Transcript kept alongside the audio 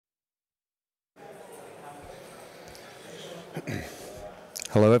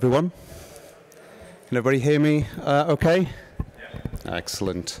Hello, everyone. Can everybody hear me okay?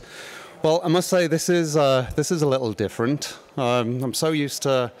 Excellent. Well, I must say this is a little different. I'm so used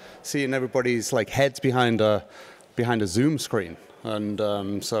to seeing everybody's heads behind a Zoom screen,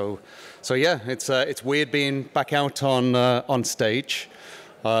 and so yeah, it's weird being back out on stage.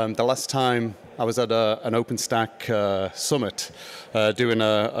 The last time I was at an OpenStack summit doing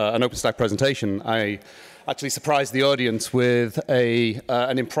an OpenStack presentation, I actually surprised the audience with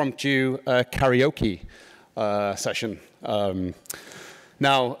an impromptu karaoke session.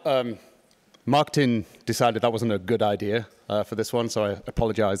 Now, marketing decided that wasn't a good idea for this one, so I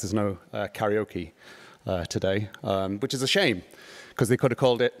apologize. There's no karaoke today, which is a shame, because they could have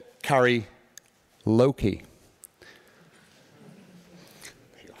called it LOKI.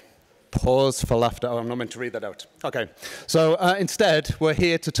 Pause for laughter. Oh, I'm not meant to read that out. Okay. So instead, we're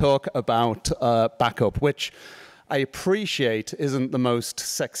here to talk about backup, which I appreciate isn't the most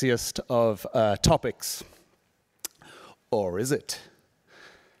sexiest of topics. Or is it?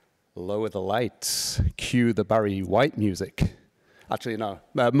 Lower the lights, cue the Barry White music. Actually, no.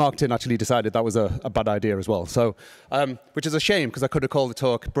 Marketing actually decided that was a bad idea as well. So, which is a shame, because I could have called the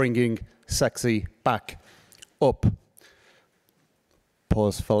talk Bringing Sexy Back Up.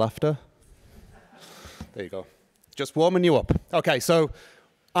 Pause for laughter. There you go. Just warming you up. Okay, so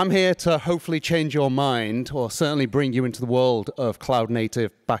I'm here to hopefully change your mind, or certainly bring you into the world of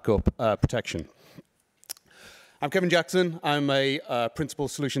cloud-native backup protection. I'm Kevin Jackson. I'm a Principal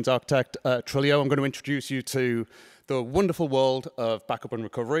Solutions Architect at Trilio. I'm going to introduce you to the wonderful world of backup and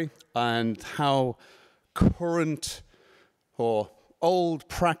recovery, and how current or old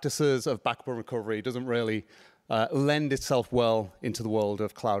practices of backup and recovery doesn't really lend itself well into the world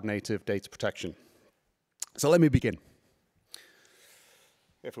of cloud-native data protection. So let me begin,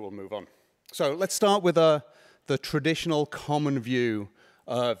 if we will move on. So let's start with the traditional common view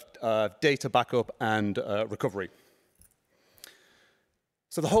of data backup and recovery.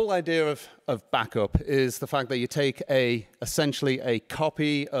 So the whole idea of backup is the fact that you take essentially a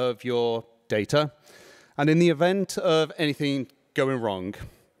copy of your data, and in the event of anything going wrong,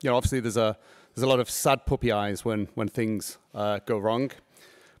 obviously there's a lot of sad puppy eyes when things go wrong.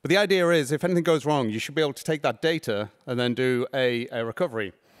 But the idea is, if anything goes wrong, you should be able to take that data and then do a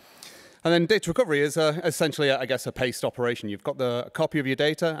recovery. And then data recovery is essentially, I guess, a paced operation. You've got a copy of your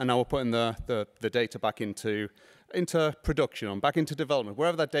data, and now we're putting the data back into production, back into development.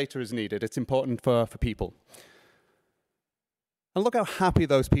 Wherever that data is needed, it's important for people. And look how happy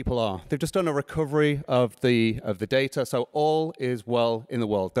those people are. They've just done a recovery of the data, so all is well in the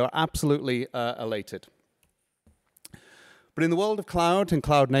world. They're absolutely elated. But in the world of cloud and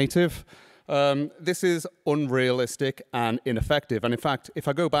cloud native, this is unrealistic and ineffective. And in fact, if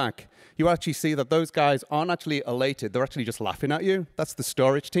I go back, you actually see that those guys aren't actually elated. They're actually just laughing at you. That's the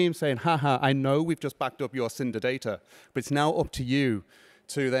storage team saying, haha, I know we've just backed up your Cinder data, but it's now up to you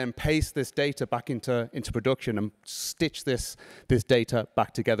to then paste this data back into production and stitch this data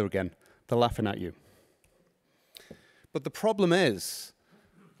back together again. They're laughing at you. But the problem is,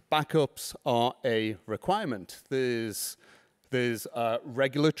 backups are a requirement. There's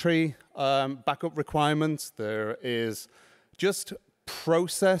regulatory backup requirements. There is just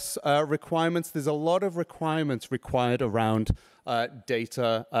process requirements. There's a lot of requirements required around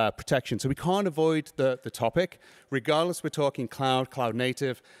data protection. So we can't avoid the topic, regardless we're talking cloud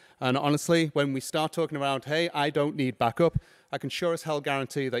native. And honestly, when we start talking around, hey, I don't need backup, I can sure as hell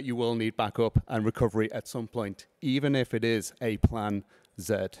guarantee that you will need backup and recovery at some point, even if it is a plan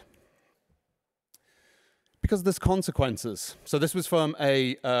Z. Because there's consequences. So this was from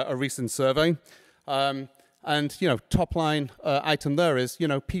a recent survey. And top line item there is,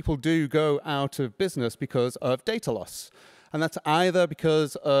 people do go out of business because of data loss. And that's either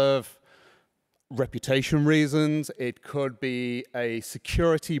because of reputation reasons. It could be a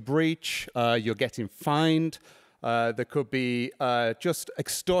security breach. You're getting fined. There could be just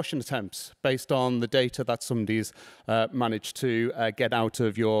extortion attempts based on the data that somebody's managed to get out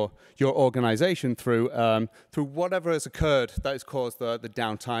of your organization through whatever has occurred that has caused the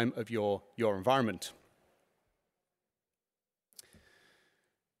downtime of your environment.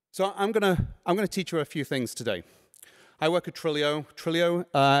 So I'm gonna teach you a few things today. I work at Trilio. Trilio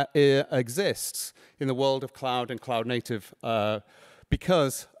exists in the world of cloud and cloud native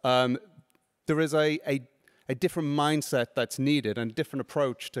because there is a different mindset that's needed and a different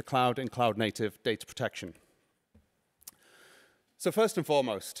approach to cloud and cloud native data protection. So first and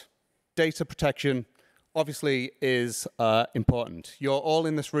foremost, data protection obviously is important. You're all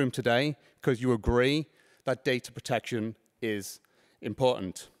in this room today because you agree that data protection is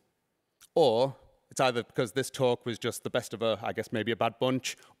important. Or It's either because this talk was just the best of I guess, maybe a bad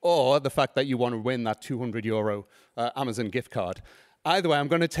bunch, or the fact that you want to win that €200 Amazon gift card. Either way, I'm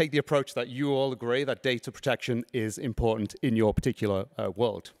going to take the approach that you all agree that data protection is important in your particular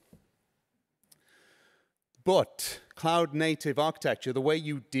world. But cloud-native architecture, the way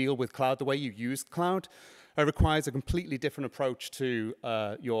you deal with cloud, the way you use cloud, requires a completely different approach to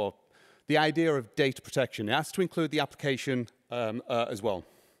the idea of data protection. It has to include the application as well.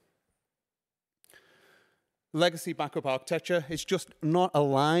 Legacy backup architecture is just not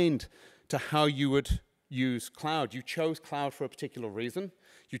aligned to how you would use cloud. You chose cloud for a particular reason.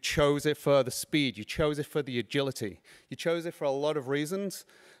 You chose it for the speed. You chose it for the agility. You chose it for a lot of reasons.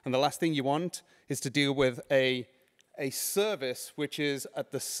 And the last thing you want is to deal with a service which is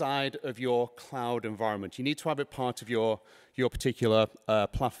at the side of your cloud environment. You need to have it part of your particular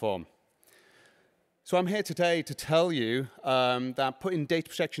platform. So I'm here today to tell you that putting data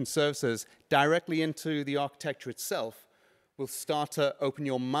protection services directly into the architecture itself will start to open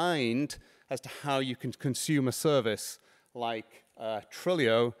your mind as to how you can consume a service like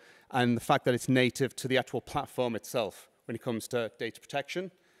Trilio and the fact that it's native to the actual platform itself when it comes to data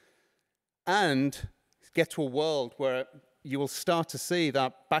protection. And get to a world where you will start to see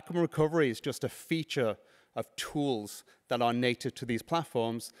that backup and recovery is just a feature of tools that are native to these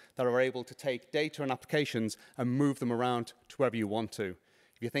platforms that are able to take data and applications and move them around to wherever you want to.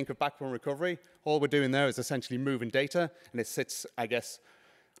 If you think of backup and recovery, all we're doing there is essentially moving data, and it sits, I guess,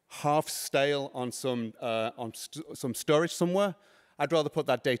 half stale on some storage somewhere. I'd rather put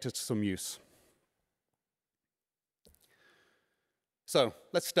that data to some use. So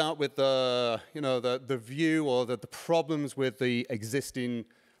let's start with the view or the problems with the existing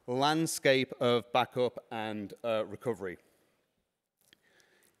landscape of backup and recovery.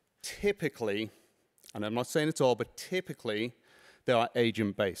 Typically, and I'm not saying it's all, but typically they are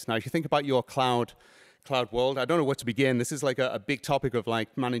agent-based. Now, if you think about your cloud world, I don't know where to begin. This is like a big topic of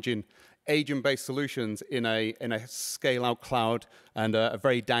like managing agent-based solutions in a scale-out cloud and a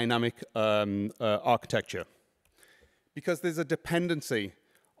very dynamic architecture. Because there's a dependency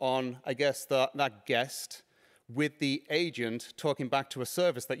on, I guess, that guest with the agent talking back to a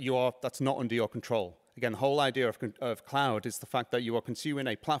service that's not under your control. Again, the whole idea of cloud is the fact that you are consuming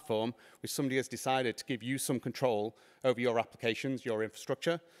a platform which somebody has decided to give you some control over your applications, your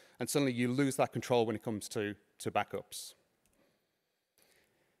infrastructure, and suddenly you lose that control when it comes to backups.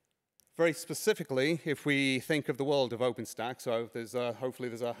 Very specifically, if we think of the world of OpenStack, so hopefully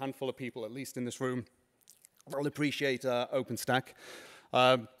there's a handful of people, at least in this room, will appreciate OpenStack.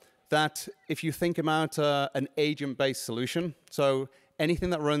 That if you think about an agent-based solution, so anything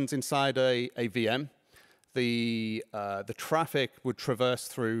that runs inside a VM, the traffic would traverse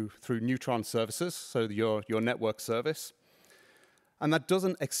through Neutron services, so your network service, and that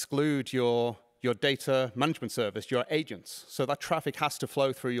doesn't exclude your data management service, your agents. So that traffic has to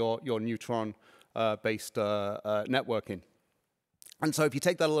flow through your Neutron-based networking. And so if you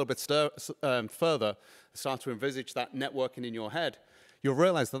take that a little bit further, start to envisage that networking in your head, you'll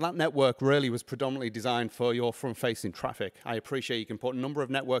realize that network really was predominantly designed for your front-facing traffic. I appreciate you can put a number of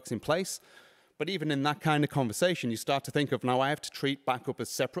networks in place, but even in that kind of conversation, you start to think of, now I have to treat backup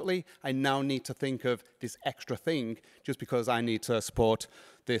as separately. I now need to think of this extra thing just because I need to support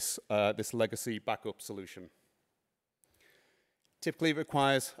this legacy backup solution. Typically, it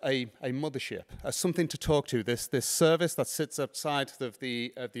requires a mothership, something to talk to, this service that sits outside of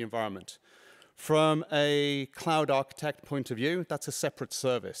the environment. From a cloud architect point of view, that's a separate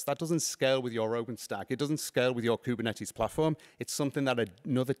service. That doesn't scale with your OpenStack. It doesn't scale with your Kubernetes platform. It's something that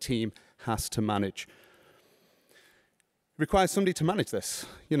another team has to manage. It requires somebody to manage this.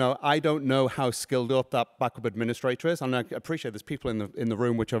 I don't know how skilled up that backup administrator is, and I appreciate there's people in the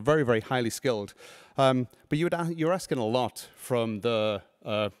room which are very, very highly skilled. But you're asking a lot from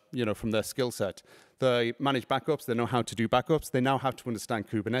from their skill set. They manage backups. They know how to do backups. They now have to understand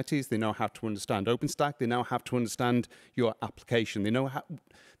Kubernetes. They know how to understand OpenStack. They now have to understand your application.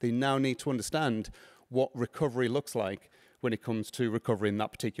 They now need to understand what recovery looks like when it comes to recovering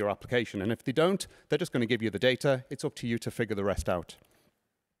that particular application. And if they don't, they're just going to give you the data. It's up to you to figure the rest out.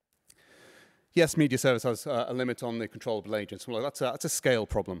 Yes, media service has a limit on the controllable agents. Well, that's a scale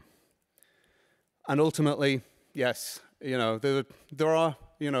problem. And ultimately, yes, there are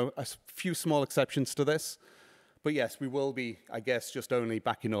a few small exceptions to this. But yes, we will be, I guess, just only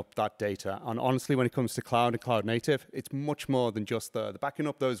backing up that data. And honestly, when it comes to cloud and cloud native, it's much more than just the backing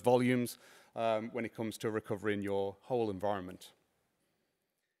up those volumes when it comes to recovering your whole environment.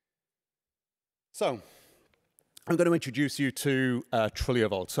 So I'm going to introduce you to Trilio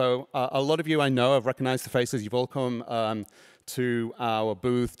Vault. So a lot of you I know have recognized the faces. You've all come to our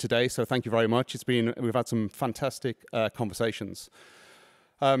booth today, so thank you very much. We've had some fantastic conversations.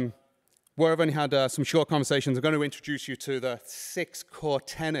 Where I've only had some short conversations, I'm going to introduce you to the 6 core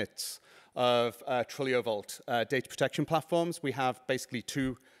tenets of Trilio Vault data protection platforms. We have basically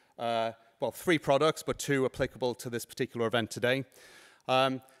 3 products, but 2 applicable to this particular event today.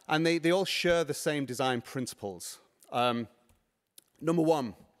 And they all share the same design principles. Number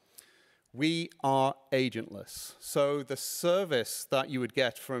 1, we are agentless. So the service that you would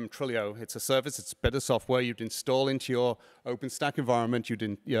get from Trilio, it's a service, it's a bit of software you'd install into your OpenStack environment, you'd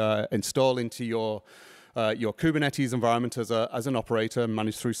install into your Kubernetes environment as an operator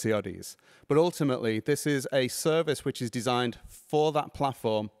managed through CRDs. But ultimately, this is a service which is designed for that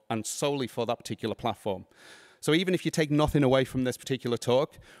platform and solely for that particular platform. So even if you take nothing away from this particular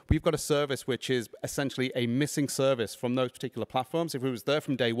talk, we've got a service which is essentially a missing service from those particular platforms. If it was there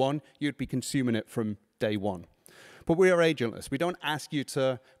from day one, you'd be consuming it from day one. But we are agentless. We don't ask you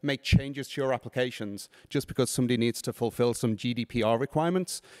to make changes to your applications just because somebody needs to fulfill some GDPR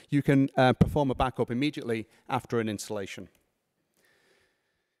requirements. You can perform a backup immediately after an installation.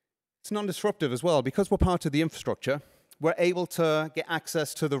 It's non-disruptive as well. Because we're part of the infrastructure, we're able to get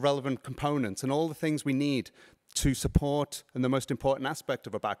access to the relevant components and all the things we need to support and the most important aspect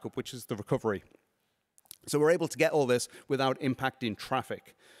of a backup, which is the recovery. So we're able to get all this without impacting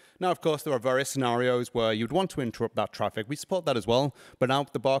traffic. Now, of course, there are various scenarios where you'd want to interrupt that traffic. We support that as well, but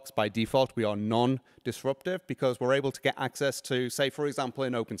out the box, by default, we are non-disruptive because we're able to get access to, say, for example,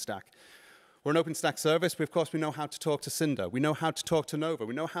 in OpenStack. We're an OpenStack service. Of course, we know how to talk to Cinder. We know how to talk to Nova.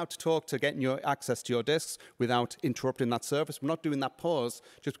 We know how to talk to getting your access to your disks without interrupting that service. We're not doing that pause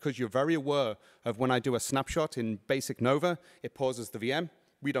just because you're very aware of when I do a snapshot in basic Nova, it pauses the VM.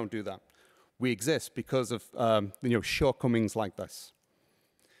 We don't do that. We exist because of shortcomings like this.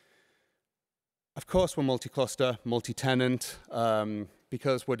 Of course, we're multi-cluster, multi-tenant,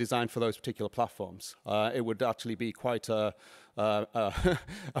 because we're designed for those particular platforms. It would actually be quite a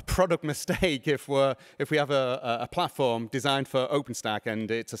product mistake if we have a platform designed for OpenStack and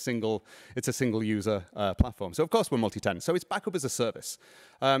it's a single user platform. So of course we're multi-tenant. So it's backup as a service.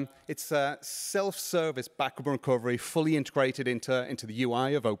 It's a self-service backup and recovery, fully integrated into the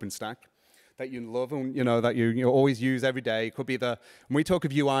UI of OpenStack, that you love and that you always use every day. It could be when we talk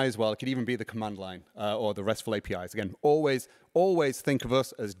of UI as well, it could even be the command line or the RESTful APIs. Again, always think of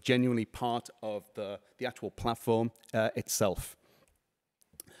us as genuinely part of the actual platform itself.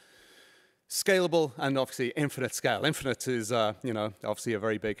 Scalable and obviously infinite scale. Infinite is obviously a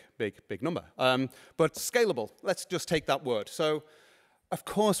very big number. But scalable, let's just take that word. So of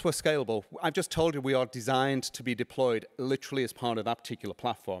course we're scalable. I've just told you we are designed to be deployed literally as part of that particular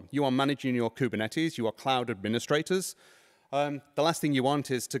platform. You are managing your Kubernetes, you are cloud administrators. The last thing you want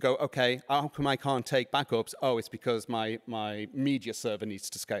is to go, okay, how come I can't take backups? Oh, it's because my media server needs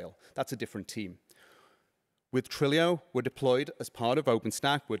to scale. That's a different team. With Trilio, we're deployed as part of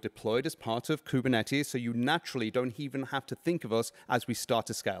OpenStack. We're deployed as part of Kubernetes, so you naturally don't even have to think of us as we start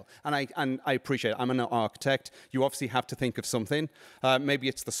to scale. And I appreciate it. I'm an architect. You obviously have to think of something. Maybe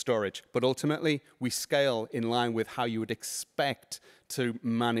it's the storage. But ultimately, we scale in line with how you would expect to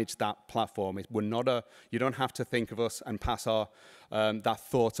manage that platform. You don't have to think of us and pass that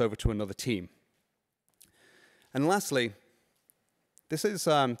thought over to another team. And lastly, this is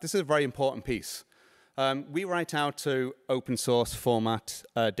a very important piece. We write out to open source format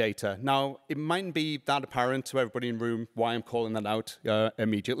data. Now, it mightn't be that apparent to everybody in the room why I'm calling that out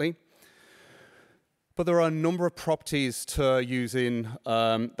immediately. But there are a number of properties to using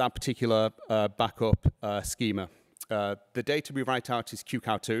that particular backup schema. The data we write out is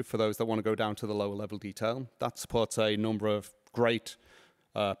QCOW2 for those that want to go down to the lower level detail. That supports a number of great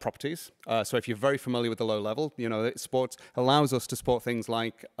properties. So if you're very familiar with the low level, it allows us to support things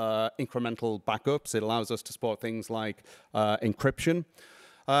like incremental backups. It allows us to support things like encryption.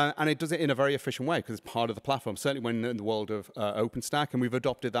 And it does it in a very efficient way because it's part of the platform, certainly when in the world of OpenStack. And we've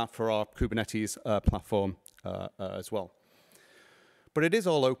adopted that for our Kubernetes platform as well. But it is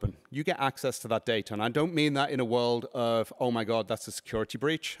all open. You get access to that data. And I don't mean that in a world of, oh, my God, that's a security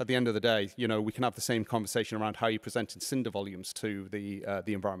breach. At the end of the day, we can have the same conversation around how you presented Cinder volumes to the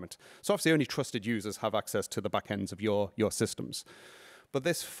environment. So obviously, only trusted users have access to the backends of your systems. But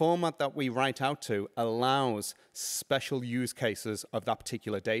this format that we write out to allows special use cases of that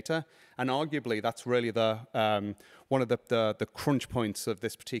particular data. And arguably, that's really one of the crunch points of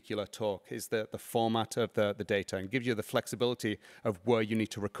this particular talk is the format of the data and gives you the flexibility of where you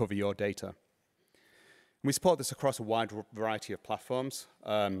need to recover your data. We support this across a wide variety of platforms.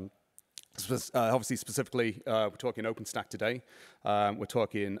 Obviously, specifically, we're talking OpenStack today. We're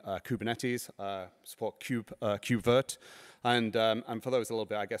talking Kubernetes, support KubeVirt. And for those a little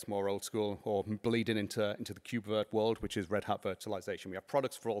bit, I guess, more old school or bleeding into the KubeVirt world, which is Red Hat virtualization. We have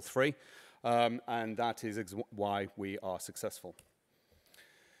products for all three, and that is why we are successful.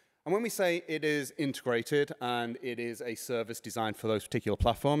 And when we say it is integrated and it is a service designed for those particular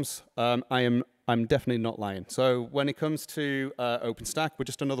platforms, I'm definitely not lying. So when it comes to OpenStack, we're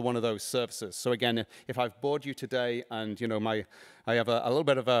just another one of those services. So again, if I've bored you today, and I have a little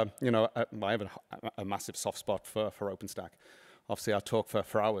bit of I have a massive soft spot for OpenStack. Obviously, I talk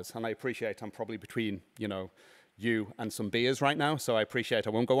for hours, and I appreciate I'm probably between you and some beers right now, so I appreciate I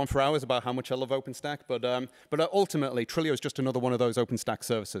won't go on for hours about how much I love OpenStack, but ultimately, Trilio is just another one of those OpenStack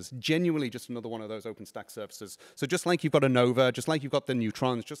services, genuinely just another one of those OpenStack services. So just like you've got a Nova, just like you've got the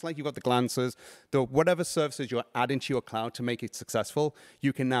Neutrons, just like you've got the Glances, whatever services you're adding to your cloud to make it successful,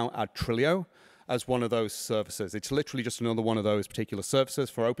 you can now add Trilio as one of those services. It's literally just another one of those particular services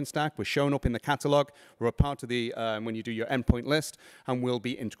for OpenStack. We're shown up in the catalog. We're a part of the, when you do your endpoint list, and we'll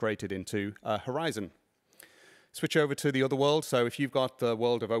be integrated into Horizon. Switch over to the other world. So if you've got the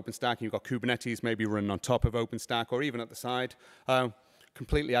world of OpenStack, and you've got Kubernetes maybe running on top of OpenStack or even at the side,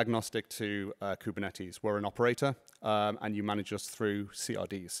 completely agnostic to Kubernetes. We're an operator, and you manage us through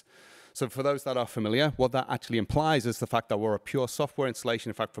CRDs. So for those that are familiar, what that actually implies is the fact that we're a pure software installation,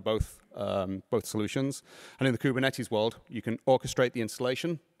 in fact, for both solutions. And in the Kubernetes world, you can orchestrate the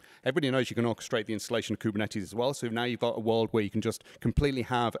installation. Everybody knows you can orchestrate the installation of Kubernetes as well. So now you've got a world where you can just completely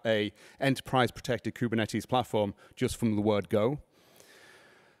have a enterprise-protected Kubernetes platform just from the word go.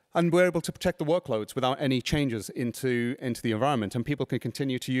 And we're able to protect the workloads without any changes into the environment. And people can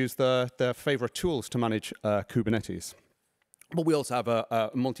continue to use their favorite tools to manage Kubernetes. But we also have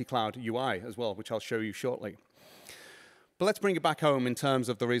a multi-cloud UI as well, which I'll show you shortly. But let's bring it back home in terms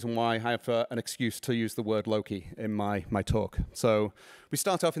of the reason why I have an excuse to use the word LOKI in my talk. So we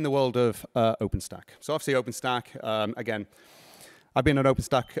start off in the world of OpenStack. So obviously OpenStack, again, I've been an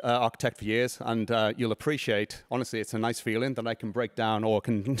OpenStack architect for years, and you'll appreciate, honestly, it's a nice feeling that I can break down or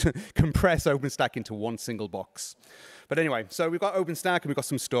can compress OpenStack into one single box. But anyway, so we've got OpenStack and we've got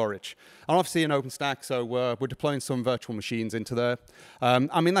some storage. And obviously in OpenStack, so we're deploying some virtual machines into there.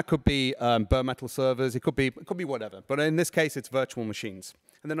 I mean, that could be bare metal servers, it could be whatever. But in this case, it's virtual machines.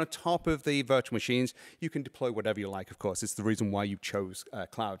 And then on top of the virtual machines, you can deploy whatever you like, of course. It's the reason why you chose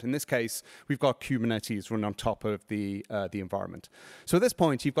cloud. In this case, we've got Kubernetes running on top of the environment. So at this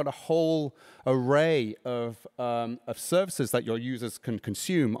point, you've got a whole array of services that your users can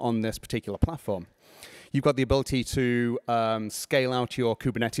consume on this particular platform. You've got the ability to scale out your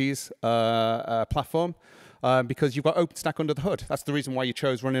Kubernetes platform because you've got OpenStack under the hood. That's the reason why you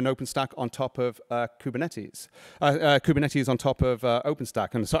chose running OpenStack on top of Kubernetes. Kubernetes on top of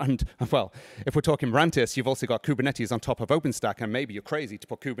OpenStack. And well, if we're talking Rantis, you've also got Kubernetes on top of OpenStack, and maybe you're crazy to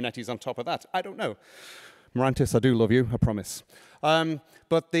put Kubernetes on top of that. I don't know. Marantis, I do love you, I promise.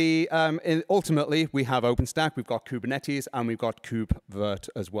 But ultimately, we have OpenStack, we've got Kubernetes, and we've got KubeVirt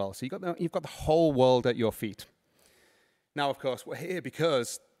as well. So you've got the whole world at your feet. Now, of course, we're here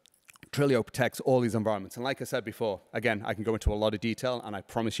because Trilio protects all these environments. And like I said before, again, I can go into a lot of detail, and I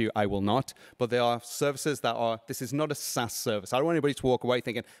promise you I will not. But there are services that are, this is not a SaaS service. I don't want anybody to walk away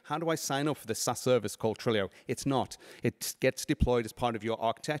thinking, how do I sign up for this SaaS service called Trilio? It's not. It gets deployed as part of your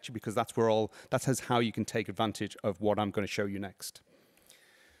architecture because that's how you can take advantage of what I'm going to show you next.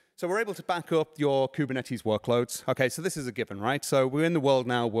 So we're able to back up your Kubernetes workloads. Okay, so this is a given, right? So we're in the world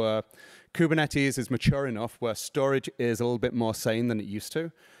now where Kubernetes is mature enough, where storage is a little bit more sane than it used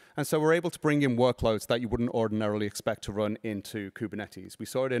to. And so we're able to bring in workloads that you wouldn't ordinarily expect to run into Kubernetes. We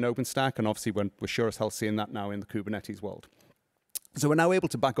saw it in OpenStack, and obviously we're sure as hell seeing that now in the Kubernetes world. So we're now able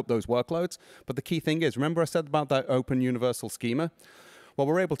to back up those workloads. But the key thing is, remember I said about that open universal schema? Well,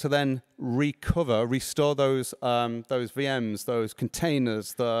 we're able to then restore those VMs, those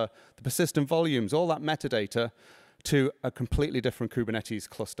containers, the persistent volumes, all that metadata to a completely different Kubernetes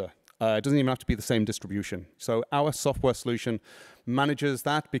cluster. It doesn't even have to be the same distribution. So our software solution manages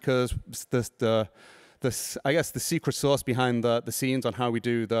that because I guess the secret sauce behind the scenes on how we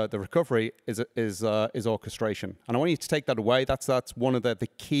do the recovery is orchestration. And I want you to take that away. That's one of the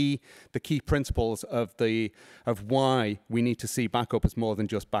key principles of why we need to see backup as more than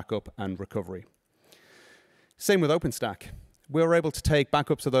just backup and recovery. Same with OpenStack. We're able to take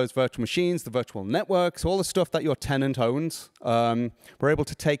backups of those virtual machines, the virtual networks, all the stuff that your tenant owns. We're able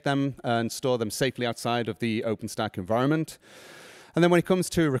to take them and store them safely outside of the OpenStack environment. And then when it comes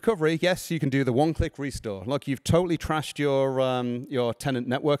to recovery, yes, you can do the one-click restore. Look, you've totally trashed your tenant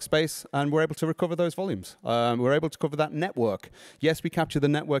network space, and we're able to recover those volumes. We're able to cover that network. Yes, we capture the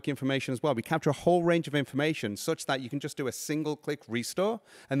network information as well. We capture a whole range of information such that you can just do a single-click restore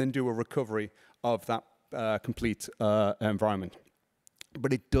and then do a recovery of that complete environment.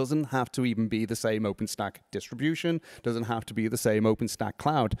 But it doesn't have to even be the same OpenStack distribution, doesn't have to be the same OpenStack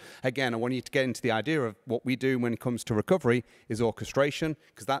cloud. Again, I want you to get into the idea of what we do when it comes to recovery is orchestration,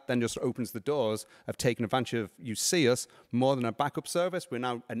 because that then just opens the doors of taking advantage of, you see us, more than a backup service. We're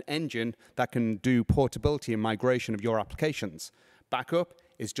now an engine that can do portability and migration of your applications. Backup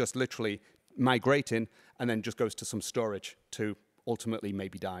is just literally migrating and then just goes to some storage to ultimately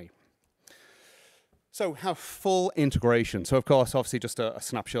maybe die. So have full integration. So of course, obviously just a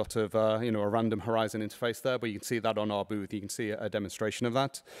snapshot of a random Horizon interface there, but you can see that on our booth. You can see a demonstration of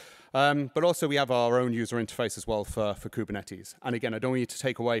that. But also we have our own user interface as well for Kubernetes. And again, I don't want you to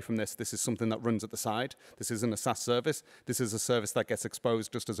take away from this. This is something that runs at the side. This isn't a SaaS service. This is a service that gets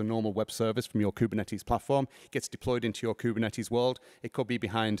exposed just as a normal web service from your Kubernetes platform. It gets deployed into your Kubernetes world. It could be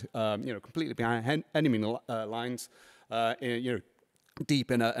behind, completely behind enemy lines,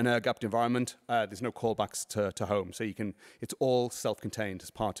 deep in an air-gapped environment. There's no callbacks to home, so it's all self-contained as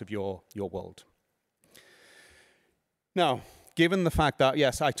part of your world. Now, given the fact that,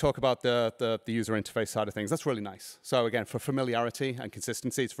 yes, I talk about the user interface side of things, that's really nice. So again, for familiarity and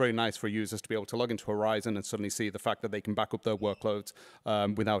consistency, it's very nice for users to be able to log into Horizon and suddenly see the fact that they can back up their workloads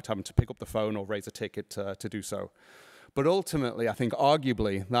without having to pick up the phone or raise a ticket to do so. But ultimately, I think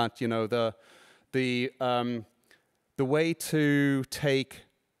arguably that the way to take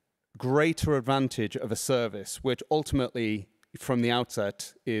greater advantage of a service, which ultimately, from the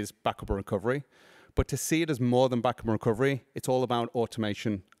outset, is backup and recovery, but to see it as more than backup and recovery, it's all about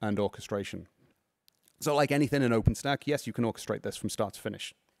automation and orchestration. So like anything in OpenStack, yes, you can orchestrate this from start to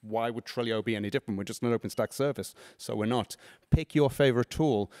finish. Why would Trilio be any different? We're just an OpenStack service, so we're not. Pick your favorite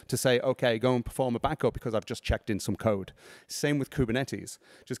tool to say, okay, go and perform a backup because I've just checked in some code. Same with Kubernetes.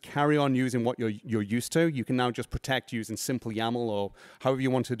 Just carry on using what you're used to. You can now just protect using simple YAML or however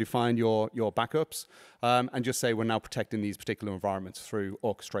you want to define your backups, and just say we're now protecting these particular environments through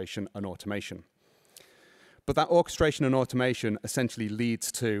orchestration and automation. But that orchestration and automation essentially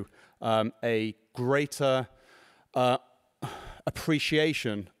leads to a greater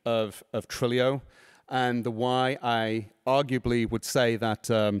appreciation of Trilio and the why I arguably would say that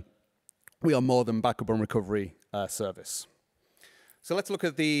we are more than backup and recovery service. So let's look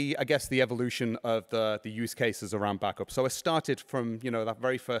at the evolution of the use cases around backup. So I started from that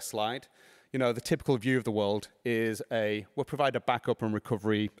very first slide. The typical view of the world is we'll provide a backup and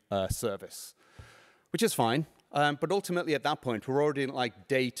recovery service, which is fine. But ultimately, at that point, we're already in like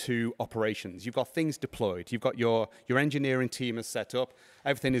day 2 operations. You've got things deployed. You've got your engineering team is set up.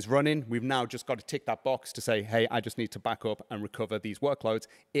 Everything is running. We've now just got to tick that box to say, hey, I just need to back up and recover these workloads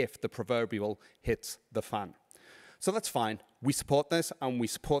if the proverbial hits the fan. So that's fine. We support this, and we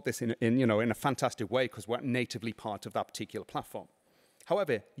support this in a fantastic way because we're natively part of that particular platform.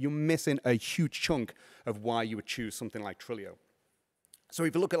 However, you're missing a huge chunk of why you would choose something like Trilio. So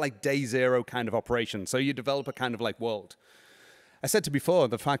if you look at like day 0 kind of operation, so you develop a kind of like world. I said to before,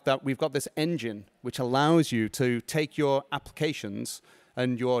 the fact that we've got this engine which allows you to take your applications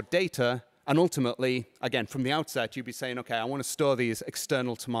and your data, and ultimately, again, from the outset, you'd be saying, okay, I want to store these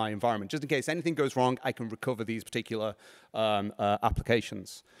external to my environment. Just in case anything goes wrong, I can recover these particular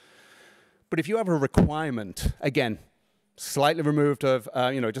applications. But if you have a requirement, again, slightly removed of,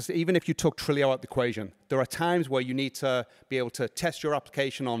 just even if you took Trilio out the equation, there are times where you need to be able to test your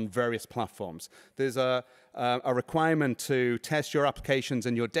application on various platforms. There's a requirement to test your applications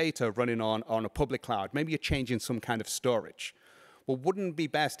and your data running on a public cloud. Maybe you're changing some kind of storage. Well, wouldn't it be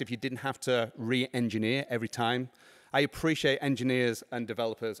best if you didn't have to re-engineer every time? I appreciate engineers and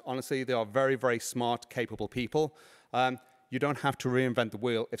developers. Honestly, they are very, very smart, capable people. You don't have to reinvent the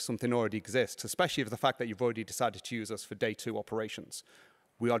wheel if something already exists, especially if the fact that you've already decided to use us for day 2 operations.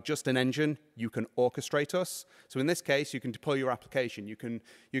 We are just an engine. You can orchestrate us. So in this case, you can deploy your application. You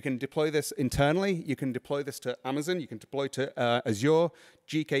can deploy this internally. You can deploy this to Amazon. You can deploy to Azure,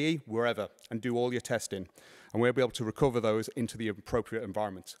 GKE, wherever, and do all your testing. And we'll be able to recover those into the appropriate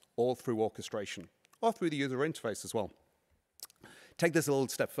environments, all through orchestration, or through the user interface as well. Take this a little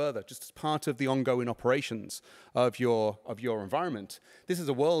step further, just as part of the ongoing operations of your environment. This is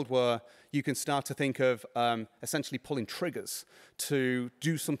a world where you can start to think of essentially pulling triggers to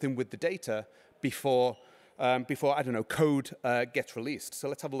do something with the data before I don't know, code gets released. So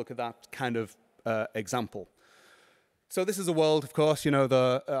let's have a look at that kind of example. So this is a world, of course,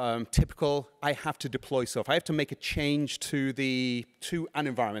 the typical, I have to deploy stuff. I have to make a change to an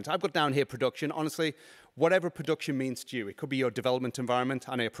environment. I've got down here production. Honestly, whatever production means to you. It could be your development environment,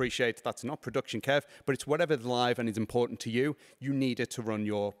 and I appreciate that's not production, Kev, but it's whatever's live and is important to you. You need it to run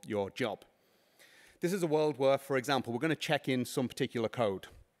your job. This is a world where, for example, we're going to check in some particular code.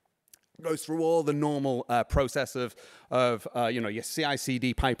 goes through all the normal process of your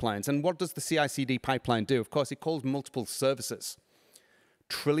CI/CD pipelines. And what does the CI/CD pipeline do? Of course, it calls multiple services.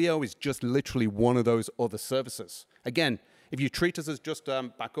 Trilio is just literally one of those other services. Again, if you treat us as just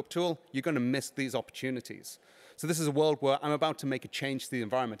a backup tool, you're going to miss these opportunities. So this is a world where I'm about to make a change to the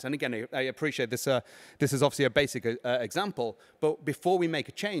environment. And again, I appreciate this. This is obviously a basic example. But before we make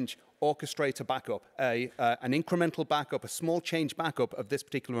a change, orchestrate a backup, an incremental backup, a small change backup of this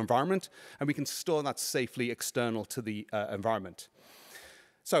particular environment, and we can store that safely external to the environment.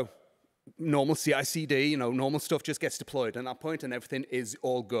 So normal CI/CD, normal stuff just gets deployed at that point, and everything is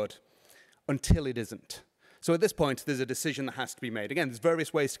all good until it isn't. So at this point, there's a decision that has to be made. Again, there's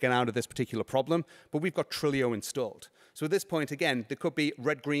various ways to get out of this particular problem, but we've got Trilio installed. So at this point, again, there could be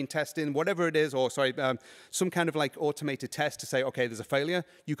red-green testing, whatever it is, or sorry, some kind of like automated test to say, okay, there's a failure.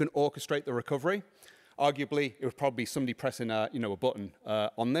 You can orchestrate the recovery. Arguably, it would probably be somebody pressing a button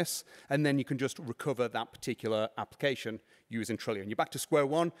on this, and then you can just recover that particular application using Trilio. And you're back to square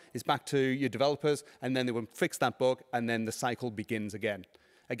one, it's back to your developers, and then they will fix that bug, and then the cycle begins again.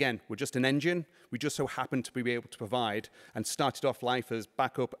 Again, we're just an engine. We just so happen to be able to provide and started off life as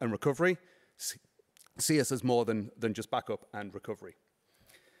backup and recovery. See us as more than just backup and recovery.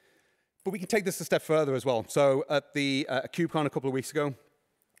 But we can take this a step further as well. So at the KubeCon a couple of weeks ago,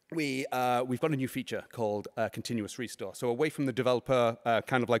 we've got a new feature called continuous restore. So away from the developer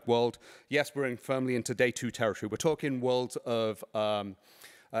kind of like world, yes, we're firmly into day 2 territory. We're talking worlds of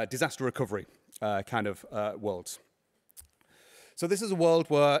disaster recovery kind of worlds. So this is a world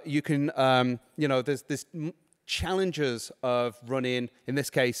where you can, there's challenges of running, in this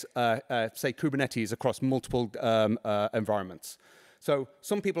case, say Kubernetes across multiple environments. So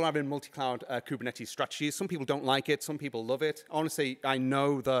some people are having multi-cloud Kubernetes strategies. Some people don't like it. Some people love it. Honestly, I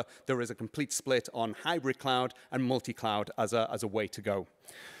know that there is a complete split on hybrid cloud and multi-cloud as a way to go.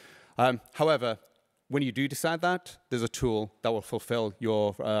 However, when you do decide that, there's a tool that will fulfill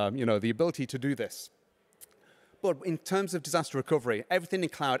your, the ability to do this. But in terms of disaster recovery, everything in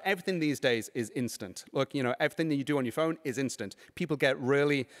cloud, everything these days is instant. Look, everything that you do on your phone is instant. People get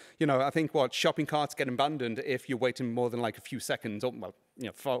really, I think shopping carts get abandoned if you're waiting more than like a few seconds, or, well,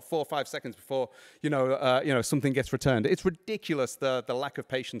 4 or 5 seconds before, something gets returned. It's ridiculous, the lack of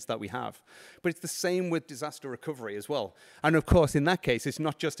patience that we have. But it's the same with disaster recovery as well. And of course, in that case, it's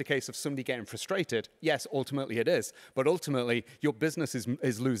not just a case of somebody getting frustrated. Yes, ultimately it is. But ultimately, your business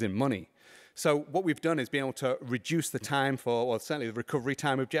is losing money. So what we've done is been able to reduce the time for, well, certainly the recovery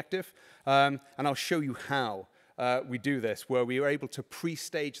time objective. And I'll show you how we do this, where we are able to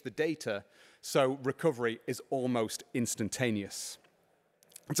pre-stage the data so recovery is almost instantaneous.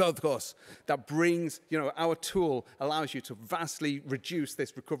 And so, of course, that brings, our tool allows you to vastly reduce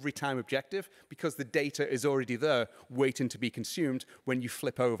this recovery time objective because the data is already there waiting to be consumed when you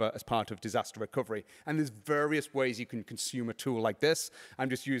flip over as part of disaster recovery. And there's various ways you can consume a tool like this. I'm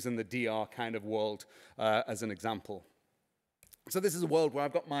just using the DR kind of world as an example. So this is a world where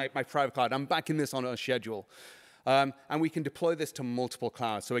I've got my private cloud. I'm backing this on a schedule. And we can deploy this to multiple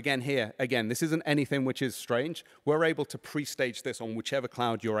clouds. So again, this isn't anything which is strange. We're able to pre-stage this on whichever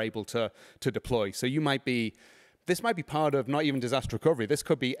cloud you're able to deploy. So this might be part of not even disaster recovery. This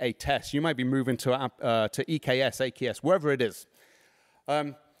could be a test. You might be moving to EKS, AKS, wherever it is.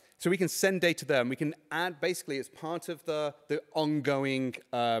 So we can send data there, and we can add, basically, as part of the ongoing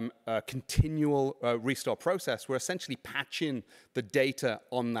continual restore process, we're essentially patching the data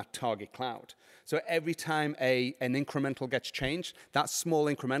on that target cloud. So every time an incremental gets changed, that small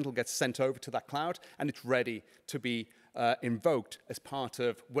incremental gets sent over to that cloud, and it's ready to be invoked as part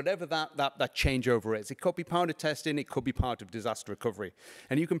of whatever that changeover is. It could be part of testing, it could be part of disaster recovery.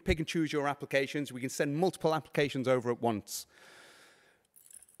 And you can pick and choose your applications. We can send multiple applications over at once.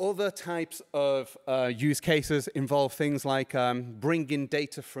 Other types of use cases involve things like bringing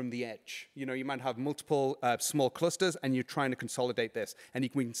data from the edge. You might have multiple small clusters, and you're trying to consolidate this. And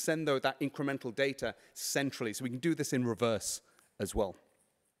we can send that incremental data centrally. So we can do this in reverse as well.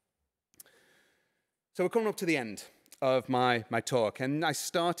 So we're coming up to the end of my talk. And I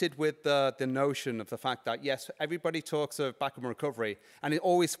started with the notion of the fact that, yes, everybody talks of backup and recovery. And it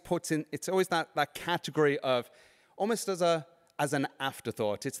always it's always that category of almost as an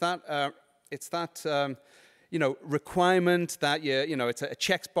afterthought. It's that requirement that it's a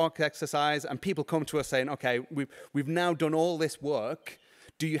checkbox exercise, and people come to us saying, okay, we've now done all this work.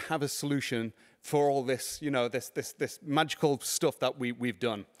 Do you have a solution for all this, this magical stuff that we've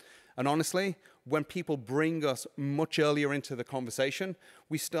done? And honestly, when people bring us much earlier into the conversation,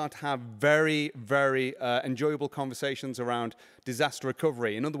 we start to have very, very enjoyable conversations around disaster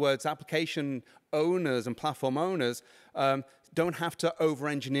recovery. In other words, application owners and platform owners don't have to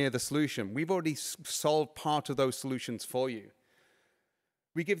over-engineer the solution. We've already solved part of those solutions for you.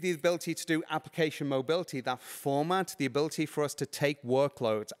 We give the ability to do application mobility, that format, the ability for us to take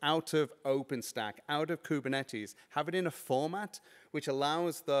workloads out of OpenStack, out of Kubernetes, have it in a format which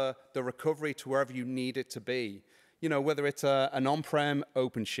allows the recovery to wherever you need it to be. You know, whether it's an on-prem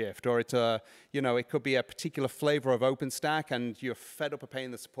OpenShift, or it's it could be a particular flavor of OpenStack and you're fed up of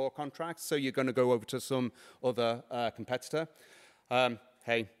paying the support contracts, so you're going to go over to some other competitor.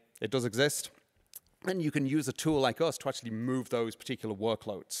 Hey, it does exist. And you can use a tool like us to actually move those particular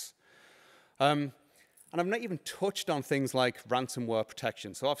workloads. And I've not even touched on things like ransomware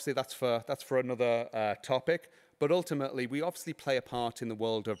protection. So obviously that's for another topic. But ultimately, we obviously play a part in the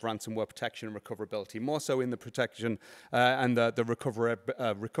world of ransomware protection and recoverability, more so in the protection and the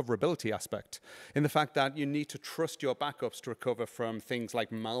recoverability aspect, in the fact that you need to trust your backups to recover from things like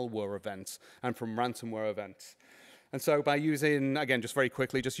malware events and from ransomware events. And so by using, again, just very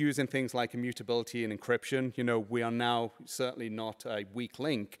quickly, just using things like immutability and encryption, you know, we are now certainly not a weak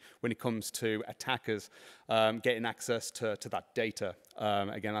link when it comes to attackers getting access to that data.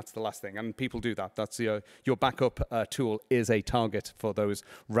 Again, that's the last thing. And people do that. That's your backup tool is a target for those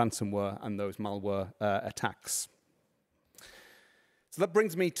ransomware and those malware attacks. So that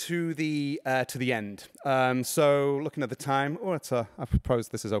brings me to the end. So looking at the time, I suppose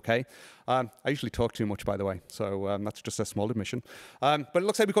this is okay. I usually talk too much, by the way, so that's just a small admission. But it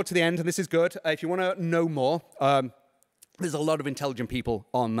looks like we got to the end, and this is good. If you want to know more, there's a lot of intelligent people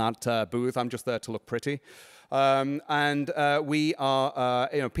on that booth. I'm just there to look pretty. We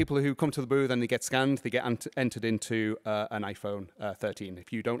are, people who come to the booth and they get scanned, they get entered into an iPhone 13.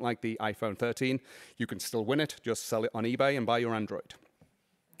 If you don't like the iPhone 13, you can still win it. Just sell it on eBay and buy your Android.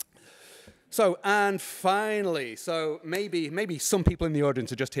 So, and finally, so maybe some people in the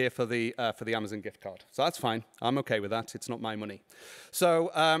audience are just here for the Amazon gift card. So that's fine. I'm okay with that. It's not my money.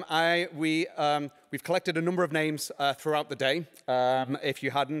 So we've collected a number of names throughout the day. If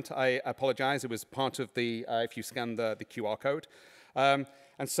you hadn't, I apologize. It was part of the if you scan the QR code.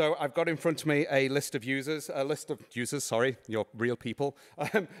 And so I've got in front of me a list of users, sorry, you're real people,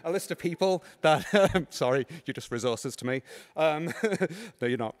 a list of people that, sorry, you're just resources to me. No,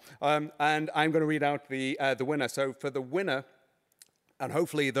 you're not. And I'm going to read out the winner. So for the winner, and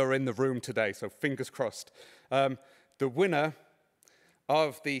hopefully they're in the room today, so fingers crossed, the winner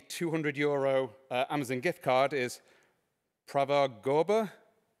of the €200 Amazon gift card is Pravar Gorba.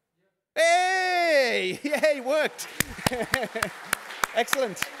 Hey! Yay, worked!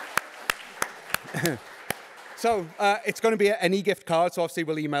 Excellent. So it's going to be an e-gift card, so obviously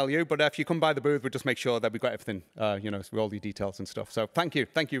we'll email you. But if you come by the booth, we'll just make sure that we've got everything, with all the details and stuff. So thank you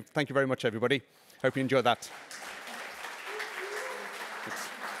very much, everybody. Hope you enjoyed that.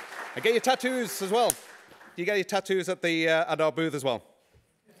 I get your tattoos as well. You get your tattoos at our booth as well.